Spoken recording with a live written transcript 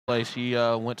She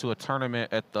went to a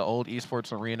tournament at the old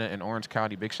esports arena in Orange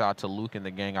County. Big shout out to Luke and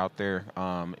the gang out there.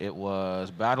 It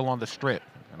was Battle on the Strip,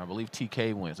 and I believe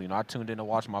TK wins. You know, I tuned in to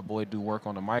watch my boy do work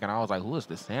on the mic, and I was like, who is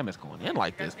this Samus going in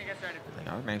like this?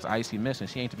 Her name's Icymist, and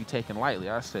she ain't to be taken lightly.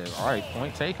 I said, all right,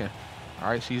 point taken. All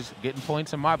right, she's getting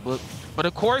points in my book. But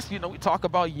of course, you know, we talk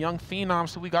about young phenoms,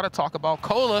 so we got to talk about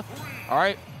Kola. All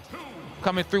right.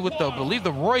 Coming through with I believe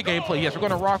the Roy gameplay. Yes, we're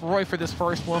going to rock Roy for this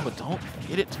first one, but don't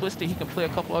get it twisted. He can play a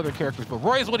couple other characters, but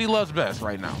Roy is what he loves best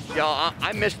right now. Yo,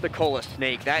 I miss the Kola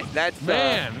snake. That's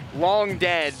Man. Long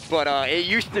dead, but it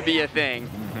used to be a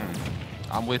thing.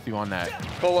 I'm with you on that.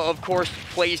 Kola, of course,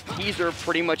 plays teaser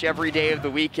pretty much every day of the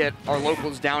week at our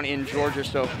locals down in Georgia,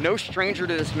 so no stranger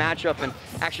to this matchup. And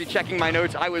actually checking my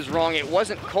notes, I was wrong. It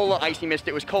wasn't Kola Icymist,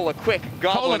 it was Kola Quick,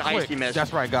 Goblin Icymist.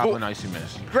 That's right, Goblin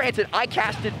Icymist. Granted, I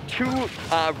casted 2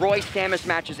 Roy Samus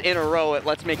matches in a row at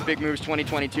Let's Make Big Moves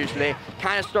 2022, so they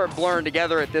kind of start blurring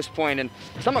together at this point. And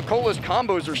some of Kola's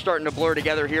combos are starting to blur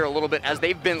together here a little bit as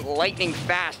they've been lightning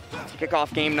fast to kick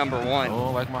off game number 1.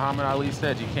 Oh, like Muhammad Ali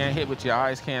said, you can't hit what your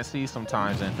eyes can't see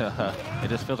sometimes, and it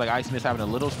just feels like Icymist having a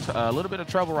little bit of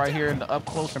trouble right here in the up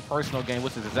close and personal game,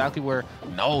 which is exactly where,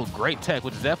 great tech,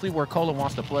 which is definitely where Kola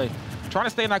wants to play. Trying to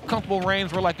stay in that comfortable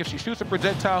range where, like, if she shoots a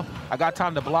projectile, I got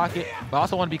time to block it, but I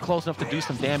also want to be close enough to do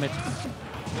some damage.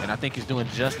 And I think he's doing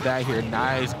just that here.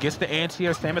 Nice. Gets the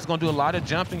anti-air. Samus going to do a lot of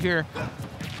jumping here.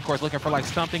 Of course, looking for like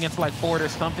something into like forward or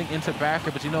something into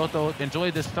backer, but you know what though? Enjoy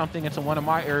this something into one of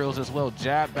my aerials as well.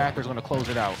 Jab backer's going to close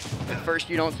it out. At first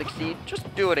you don't succeed,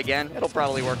 just do it again. It'll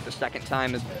probably work the second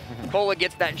time as Kola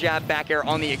gets that jab back air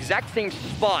on the exact same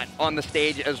spot on the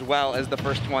stage as well as the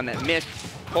first one that missed.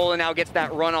 Kola now gets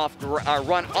that run-up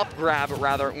grab,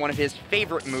 rather, one of his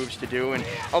favorite moves to do, and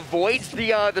avoids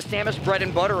the Samus bread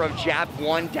and butter of jab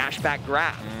 1 dash back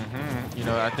grab. You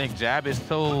know, I think jab is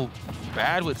so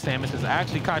bad with Samus is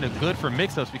actually kind of good for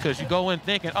mix-ups because you go in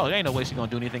thinking, oh, there ain't no way she's going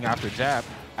to do anything after jab.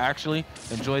 Actually,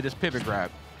 enjoy this pivot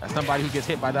grab. As somebody who gets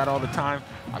hit by that all the time,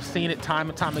 I've seen it time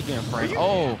and time again, Frank.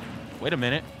 Oh, wait a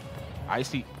minute.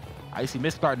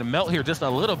 Icymist starting to melt here just a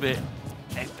little bit.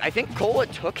 I think Kola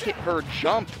took her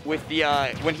jump with the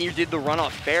when he did the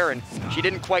runoff fair, and she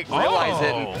didn't quite realize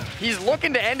it. And he's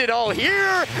looking to end it all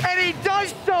here, and he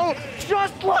does so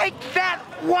just like that.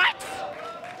 What?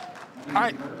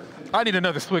 I need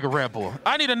another swig of Red Bull.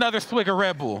 I need another swig of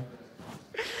Red Bull.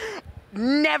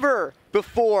 Never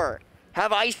before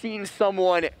have I seen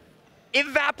someone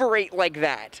evaporate like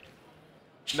that.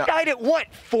 She died at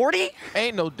what, 40?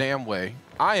 Ain't no damn way.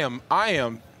 I'm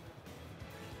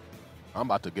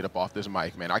about to get up off this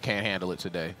mic, man. I can't handle it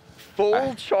today.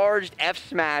 Full charged F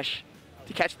smash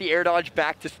to catch the air dodge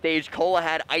back to stage. Kola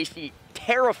had Icy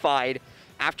terrified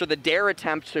after the dare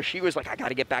attempt, so she was like, I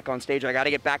gotta get back on stage, I gotta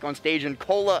get back on stage, and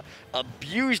Kola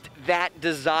abused that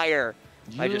desire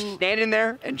by just standing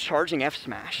there and charging F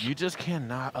smash. You just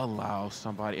cannot allow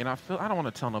somebody, and I don't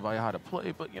want to tell nobody how to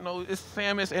play, but you know, it's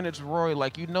Samus and it's Roy.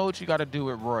 Like, you know what you gotta do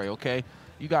with Roy, okay?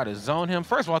 You gotta zone him.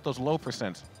 First of all, at those low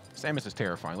percents, Samus is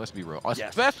terrifying, let's be real.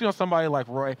 Especially on somebody like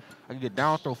Roy. I can get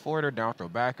down throw forward or down throw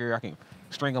back air. I can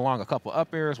string along a couple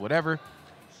up airs, whatever.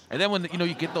 And then when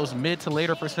you get those mid to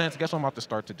later percents, guess what I'm about to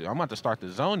start to do? I'm about to start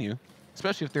to zone you,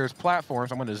 especially if there's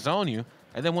platforms. I'm going to zone you.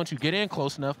 And then once you get in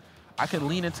close enough, I can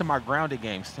lean into my grounded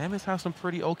game. Samus has some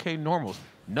pretty okay normals.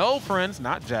 No, friends,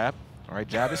 not jab. All right,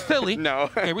 jab is silly. No.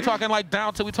 Okay, we're talking like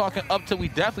down till we talking up till we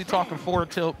definitely talking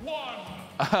forward till.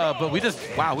 But we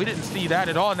didn't see that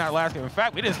at all in that last game. In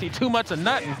fact, we didn't see too much of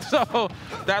nothing. So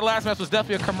that last match was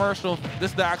definitely a commercial. This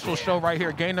is the actual show right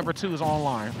here. Game number 2 is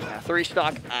online. Yeah, 3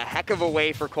 stock, a heck of a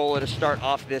way for Kola to start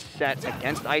off this set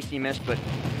against Icymist, but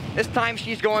this time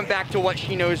she's going back to what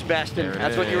she knows best, and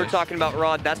that's what you were talking about,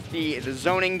 Rod. That's the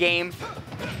zoning game.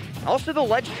 Also the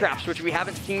ledge traps, which we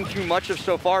haven't seen too much of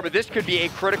so far, but this could be a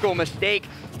critical mistake.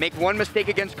 Make one mistake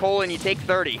against Kola and you take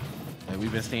 30. And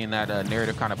we've been seeing that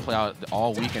narrative kind of play out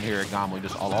all weekend here at GOML.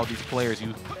 Just all these players,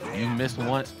 you miss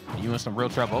once, you in some real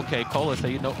trouble. Okay, Kola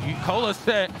said, Kola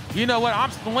said, you know what,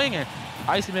 I'm swinging.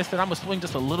 Icymist said, I'm gonna swing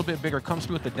just a little bit bigger. Comes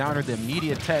through with the downer, the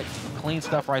immediate tech, clean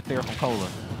stuff right there from Kola.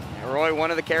 Roy, one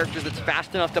of the characters that's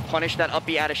fast enough to punish that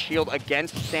uppy out of shield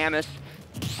against Samus.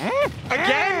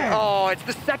 Again! Oh, it's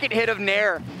the second hit of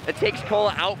Nair that takes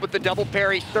Kola out, but the double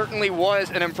parry certainly was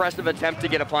an impressive attempt to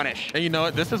get a punish. And you know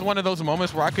what? This is one of those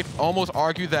moments where I could almost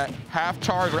argue that half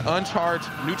charge or uncharged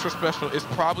neutral special is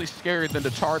probably scarier than the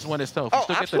charged one itself. Oh,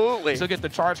 absolutely. You still get the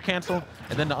charge cancel,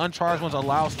 and then the uncharged ones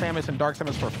allow Samus and Dark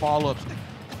Samus for follow-ups.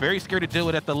 Very scared to deal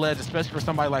with at the ledge, especially for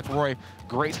somebody like Roy.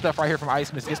 Great stuff right here from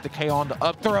Icymist. Gets the K on the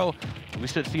up throw. We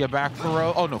should see a back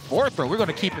throw. Oh, no, forward throw. We're going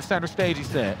to keep it center stage, he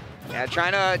said. Yeah,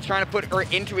 trying to put her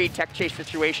into a tech chase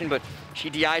situation, but she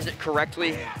DIs it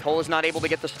correctly. Cola's not able to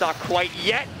get the stock quite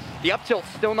yet. The up tilt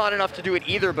still not enough to do it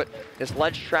either, but this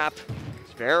ledge trap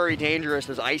is very dangerous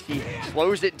as Icy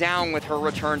slows it down with her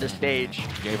return to stage.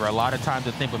 Gave her a lot of time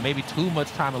to think, but maybe too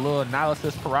much time. A little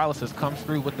analysis paralysis comes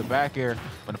through with the back air,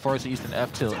 but unfortunately Easton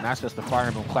F tilt, and that's just the Fire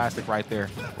Emblem classic right there.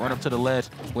 Run up to the ledge,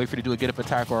 wait for you to do a get up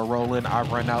attack or a roll in. I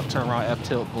run out, turn around, F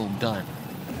tilt, boom, done.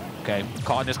 Okay,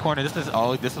 caught in this corner. This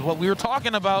is what we were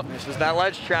talking about. This is that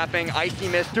ledge trapping.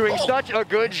 Icymist doing such a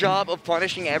good job of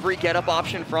punishing every get-up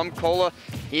option from Kola.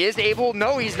 He is able,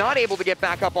 no, he's not able to get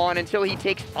back up on until he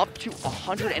takes up to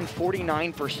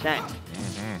 149%.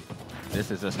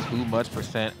 This is just too much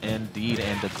percent indeed,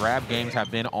 and the grab games have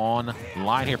been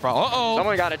online here. Uh-oh.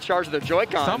 Someone got to charge the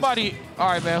Joy-Cons. Somebody, all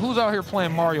right, man, who's out here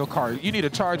playing Mario Kart? You need to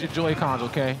charge your Joy-Cons,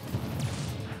 okay?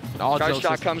 All charge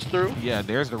shot comes through. Yeah,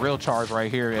 there's the real charge right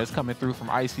here. It's coming through from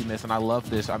Icymist, and I love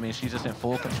this. I mean, she's just in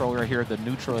full control right here of the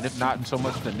neutral, and if not so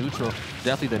much the neutral,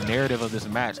 definitely the narrative of this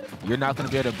match. You're not going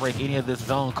to be able to break any of this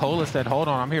zone. Kola said, hold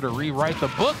on, I'm here to rewrite the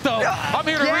book, though. I'm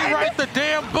here to rewrite the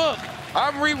damn book.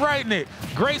 I'm rewriting it.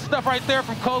 Great stuff right there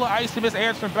from Kola. Icymist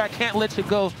answering back. Can't let you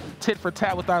go tit for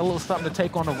tat without a little something to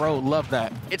take on the road. Love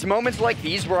that. It's moments like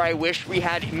these where I wish we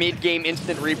had mid-game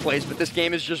instant replays, but this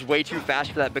game is just way too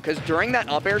fast for that, because during that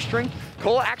up air string,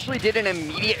 Kola actually did an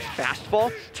immediate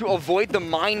fastball to avoid the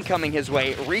mine coming his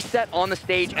way, reset on the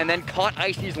stage, and then caught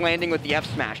Icy's landing with the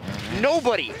F smash.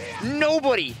 Nobody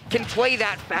can play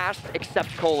that fast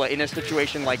except Kola in a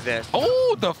situation like this.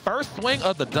 Oh, the first swing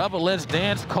of the double edge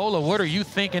dance. Kola, what are you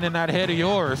thinking in that head of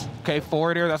yours? Okay,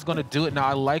 forward air, that's going to do it. Now,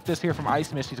 I like this here from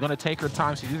Icymist. She's going to take her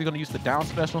time. She's either going to use the down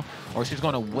special, or she's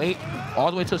going to wait all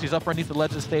the way till she's up underneath the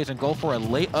ledge of the stage and go for a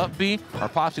late up B, or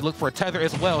possibly look for a tether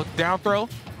as well. Down throw.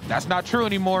 That's not true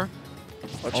anymore.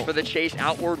 Looks for the chase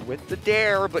outward with the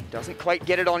dare, but doesn't quite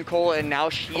get it on Kola, and now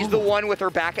she's the one with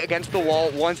her back against the wall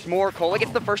once more. Kola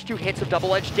gets the first 2 hits of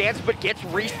double edge dance, but gets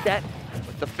reset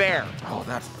with the fair. Oh,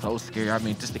 that's so scary. I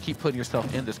mean, just to keep putting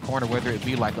yourself in this corner, whether it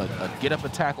be like a get-up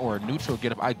attack or a neutral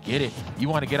get-up, I get it. You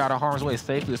want to get out of harm's way as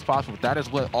safely as possible. That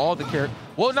is what all the characters,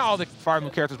 well, not all the Fire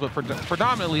Emblem characters, but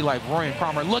predominantly like Roy and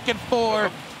Cromer are looking for.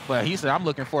 But he said, I'm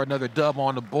looking for another dub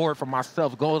on the board for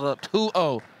myself. Goes up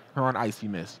 2-0 here on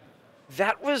Icymist.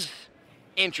 That was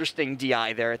interesting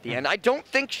DI there at the end. I don't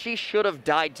think she should have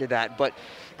died to that, but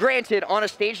granted, on a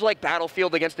stage like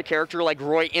Battlefield against a character like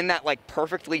Roy in that like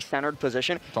perfectly centered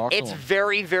position, it's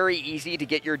very, very easy to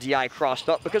get your DI crossed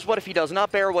up, because what if he does an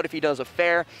up air? What if he does a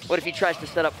fair? What if he tries to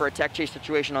set up for a tech chase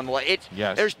situation on the ledge?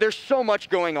 There's so much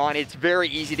going on. It's very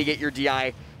easy to get your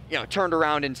DI, you know, turned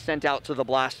around and sent out to the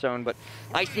blast zone. But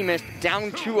Icymist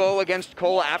down 2-0 against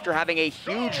Kola after having a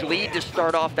huge lead to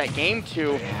start off that game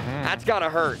 2. That's gotta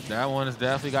hurt. That one has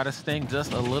definitely got to sting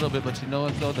just a little bit, but you know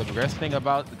what though, the best thing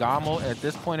about GOML at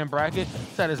this point in bracket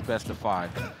is that it's best of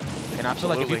 5. And I feel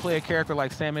like if you play a character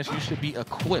like Samus, you should be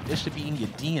equipped. It should be in your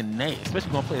DNA,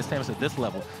 especially when you play as Samus at this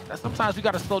level. That sometimes we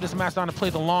got to slow this match down to play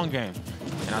the long game.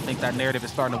 And I think that narrative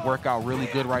is starting to work out really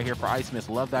good right here for Icymist.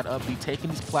 Love that upbeat, taking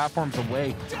these platforms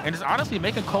away, and just honestly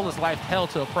making Kola's life hell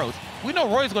to approach. We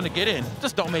know Roy's going to get in,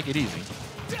 just don't make it easy.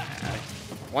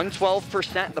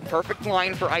 112%, the perfect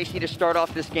line for Icy to start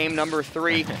off this game number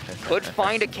 3. Could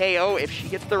find a KO if she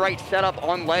gets the right setup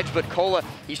on ledge, but Kola,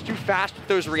 he's too fast with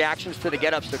those reactions to the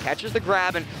get-up, so catches the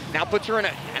grab and now puts her in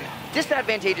a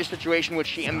disadvantageous situation, which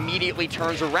she immediately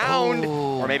turns around,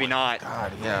 or maybe not.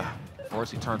 God, yeah.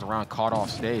 Fortunately turns around, caught off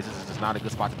stage. This is just not a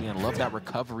good spot to be in. Love that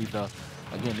recovery, though.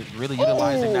 Again, really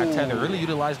utilizing that tether, really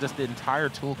utilized just the entire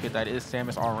toolkit that is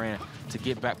Samus Aran to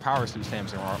get back, Power Suit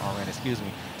Samus Aran, excuse me,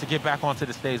 to get back onto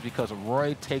the stage, because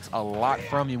Roy takes a lot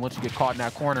from you once you get caught in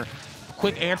that corner.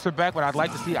 Quick answer back, but I'd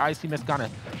like to see Icymist kind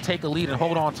of take a lead and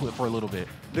hold on to it for a little bit.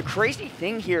 The crazy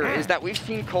thing here is that we've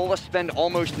seen Kola spend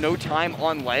almost no time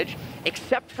on ledge,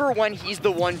 except for when he's the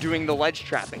one doing the ledge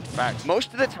trapping. Facts.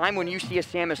 Most of the time when you see a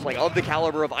Samus like of the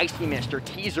caliber of Icymist or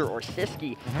Teaser or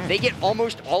Siski, they get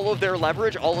almost all of their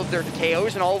leverage, all of their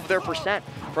KOs, and all of their percent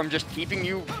from just keeping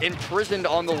you imprisoned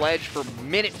on the ledge for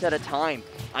minutes at a time.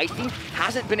 Icy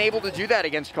hasn't been able to do that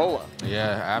against Kola.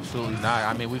 Yeah, absolutely not.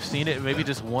 I mean, we've seen it maybe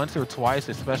just once or twice,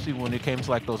 especially when it came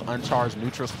to like those uncharged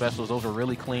neutral specials. Those are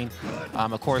really clean.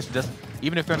 Of course, just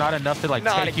even if they're not enough to like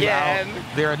take you out,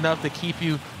 they're enough to keep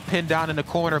you pinned down in the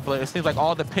corner. But it seems like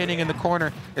all the pinning in the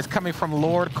corner is coming from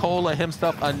Lord Kola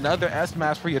himself. Another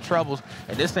S-Smash for your troubles,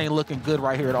 and this ain't looking good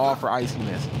right here at all for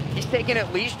Icymist. He's taken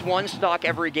at least one stock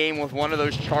every game with one of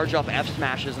those charge-up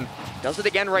F-Smashes, and does it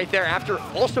again right there after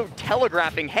also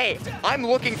telegraphing, hey, I'm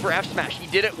looking for F-Smash. He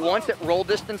did it once at roll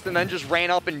distance and then just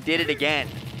ran up and did it again.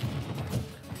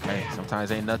 Okay, some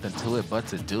sometimes ain't nothing to it but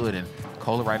to do it. And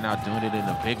Kola right now doing it in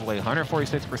a big way.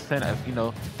 146%, you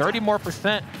know, 30 more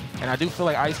percent. And I do feel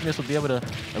like Icymist will be able to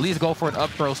at least go for an up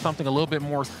throw, something a little bit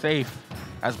more safe,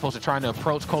 as opposed to trying to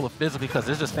approach Kola physically, because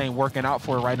this just ain't working out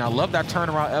for it right now. Love that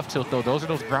turnaround F-tilt, though. Those are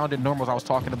those grounded normals I was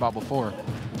talking about before.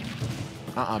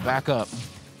 Back up.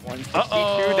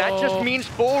 162, that just means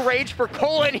full rage for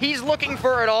Kola, and he's looking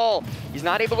for it all. He's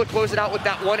not able to close it out with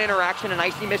that one interaction, and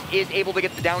Icymist is able to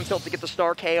get the down tilt to get the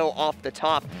star KO off the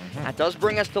top. That does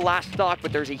bring us to last stock,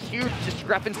 but there's a huge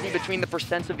discrepancy between the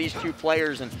percents of these two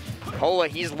players, and Kola,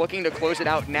 he's looking to close it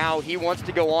out now. He wants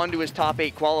to go on to his top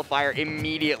 8 qualifier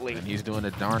immediately. And he's doing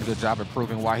a darn good job of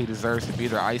proving why he deserves to be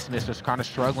there. Icymist just kind of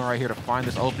struggling right here to find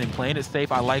this opening, playing it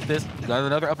safe. I like this. Got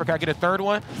another uppercut, get a third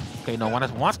one. Okay, no one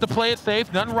wants to play it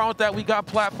safe. Nothing wrong with that. We got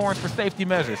platforms for safety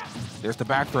measures. There's the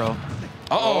back throw.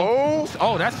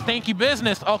 Oh, that's stinky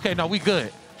business. Okay, no, we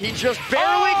good. He just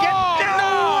barely gets...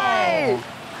 No way!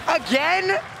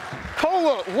 Again?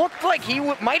 Kola looked like he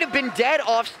might have been dead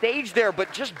off stage there,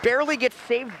 but just barely gets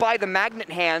saved by the magnet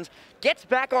hands, gets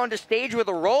back onto stage with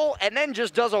a roll, and then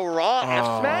just does a raw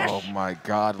F smash. Oh my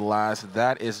God, Lass,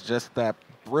 that is just that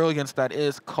brilliance that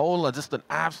is Kola, just an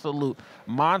absolute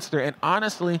monster. And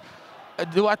honestly,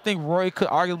 do I think Roy could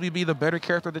arguably be the better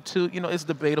character of the two? You know, it's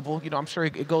debatable. You know, I'm sure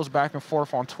it goes back and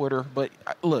forth on Twitter, but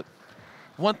look,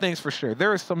 one thing's for sure.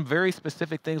 There are some very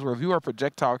specific things where if you are a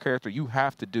projectile character, you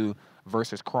have to do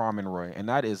versus Chrom and Roy, and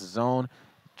that is zone,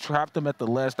 trap them at the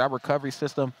ledge, that recovery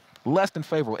system, less than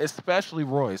favorable, especially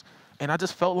Roy's. And I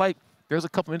just felt like there's a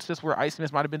couple instances where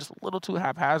Icymist might have been just a little too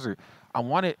haphazard. I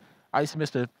wanted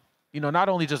Icymist to, you know, not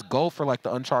only just go for like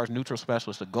the uncharged neutral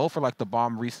specialist, to go for like the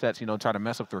bomb resets, you know, try to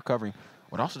mess up the recovery,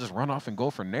 but also just run off and go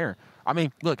from there. I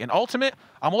mean, look, in Ultimate,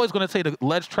 I'm always going to say the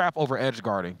ledge trap over edge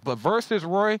guarding, but versus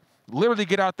Roy, literally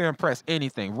get out there and press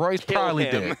anything. Roy's probably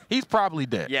dead. He's probably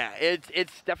dead. Yeah,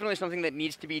 it's definitely something that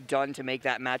needs to be done to make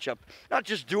that matchup not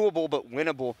just doable, but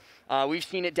winnable. We've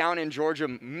seen it down in Georgia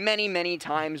many, many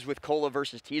times with Kola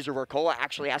versus Teaser, where Kola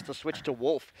actually has to switch to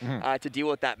Wolf to deal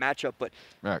with that matchup, but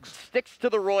sticks to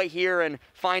the Roy here and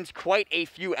finds quite a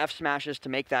few F smashes to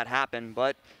make that happen.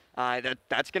 But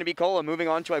that's going to be Kola moving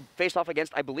on to a face-off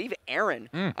against, I believe, Aaron,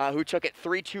 who took it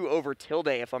 3-2 over Tilde,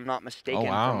 if I'm not mistaken,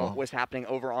 from what was happening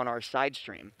over on our side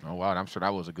stream. Oh, wow. I'm sure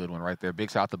that was a good one right there. Big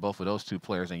shout out to both of those two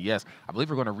players. And, yes, I believe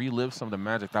we're going to relive some of the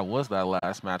magic that was that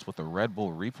last match with the Red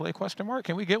Bull replay, question mark.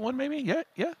 Can we get one maybe?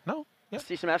 Yeah? No? Yeah.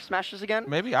 See some F smashes again?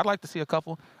 Maybe. I'd like to see a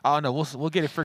couple. I don't know. We'll get it figured